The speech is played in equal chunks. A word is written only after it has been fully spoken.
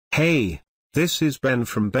Hey, this is Ben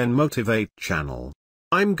from Ben Motivate channel.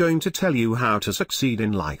 I'm going to tell you how to succeed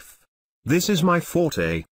in life. This is my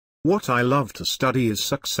forte. What I love to study is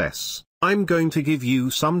success. I'm going to give you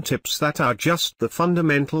some tips that are just the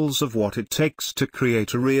fundamentals of what it takes to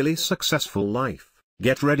create a really successful life.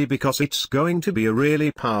 Get ready because it's going to be a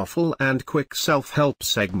really powerful and quick self-help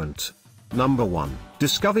segment. Number 1,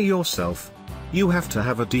 discover yourself. You have to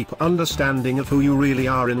have a deep understanding of who you really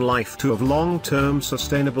are in life to have long-term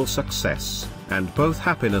sustainable success, and both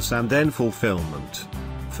happiness and then fulfillment.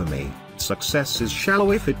 For me, success is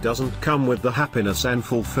shallow if it doesn't come with the happiness and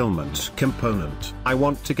fulfillment component. I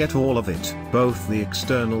want to get all of it, both the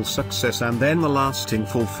external success and then the lasting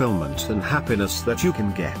fulfillment and happiness that you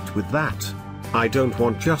can get with that. I don't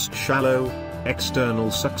want just shallow,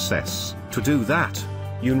 external success. To do that,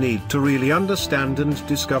 you need to really understand and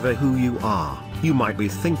discover who you are. You might be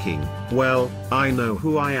thinking, well, I know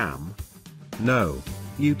who I am. No,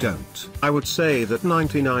 you don't. I would say that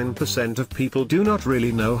 99% of people do not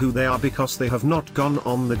really know who they are because they have not gone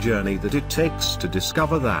on the journey that it takes to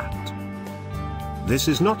discover that. This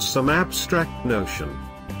is not some abstract notion.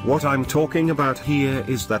 What I'm talking about here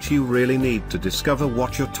is that you really need to discover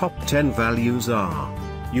what your top 10 values are.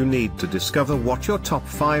 You need to discover what your top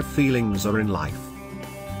 5 feelings are in life.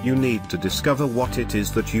 You need to discover what it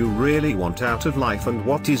is that you really want out of life and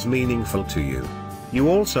what is meaningful to you. You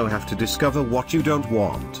also have to discover what you don't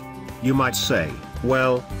want. You might say,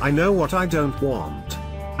 well, I know what I don't want.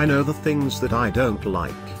 I know the things that I don't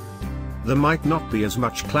like. There might not be as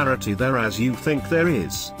much clarity there as you think there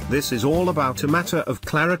is. This is all about a matter of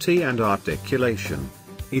clarity and articulation.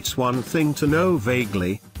 It's one thing to know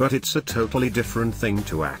vaguely, but it's a totally different thing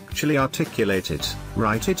to actually articulate it,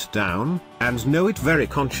 write it down, and know it very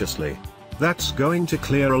consciously. That's going to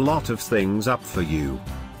clear a lot of things up for you.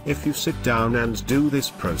 If you sit down and do this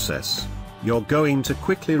process, you're going to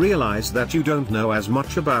quickly realize that you don't know as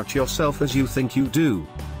much about yourself as you think you do.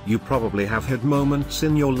 You probably have had moments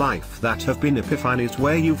in your life that have been epiphanies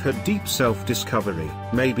where you've had deep self-discovery.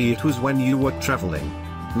 Maybe it was when you were traveling.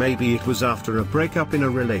 Maybe it was after a breakup in a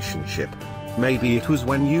relationship. Maybe it was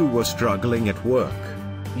when you were struggling at work.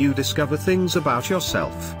 You discover things about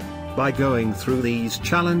yourself. By going through these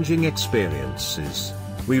challenging experiences,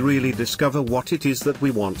 we really discover what it is that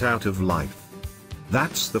we want out of life.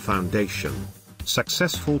 That's the foundation.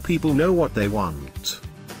 Successful people know what they want.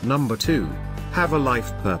 Number 2, have a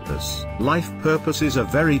life purpose. Life purpose is a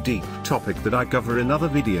very deep topic that I cover in other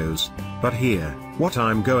videos, but here, what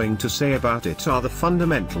I'm going to say about it are the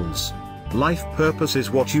fundamentals. Life purpose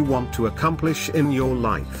is what you want to accomplish in your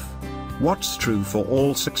life. What's true for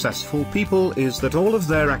all successful people is that all of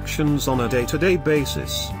their actions on a day-to-day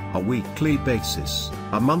basis, a weekly basis,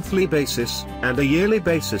 a monthly basis, and a yearly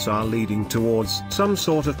basis are leading towards some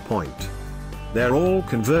sort of point. They're all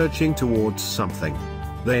converging towards something.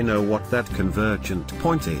 They know what that convergent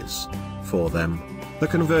point is. For them, the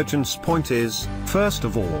convergence point is, first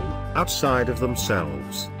of all, outside of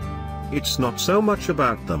themselves. It's not so much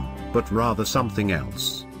about them, but rather something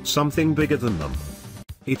else, something bigger than them.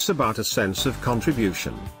 It's about a sense of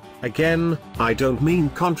contribution. Again, I don't mean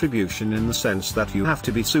contribution in the sense that you have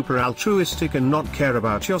to be super altruistic and not care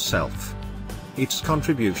about yourself. It's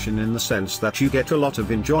contribution in the sense that you get a lot of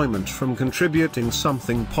enjoyment from contributing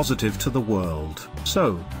something positive to the world.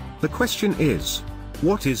 So, the question is,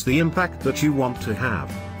 what is the impact that you want to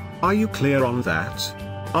have? Are you clear on that?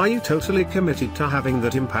 Are you totally committed to having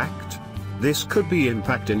that impact? This could be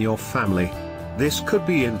impact in your family. This could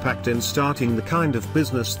be impact in starting the kind of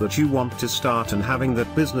business that you want to start and having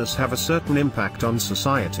that business have a certain impact on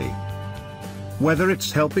society. Whether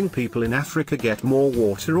it's helping people in Africa get more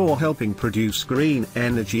water or helping produce green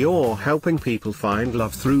energy or helping people find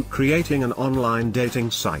love through creating an online dating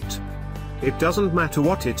site. It doesn't matter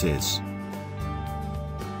what it is.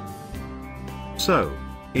 So,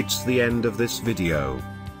 it's the end of this video.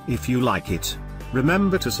 If you like it,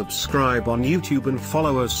 remember to subscribe on YouTube and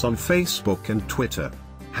follow us on Facebook and Twitter.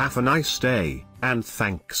 Have a nice day, and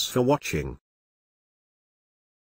thanks for watching.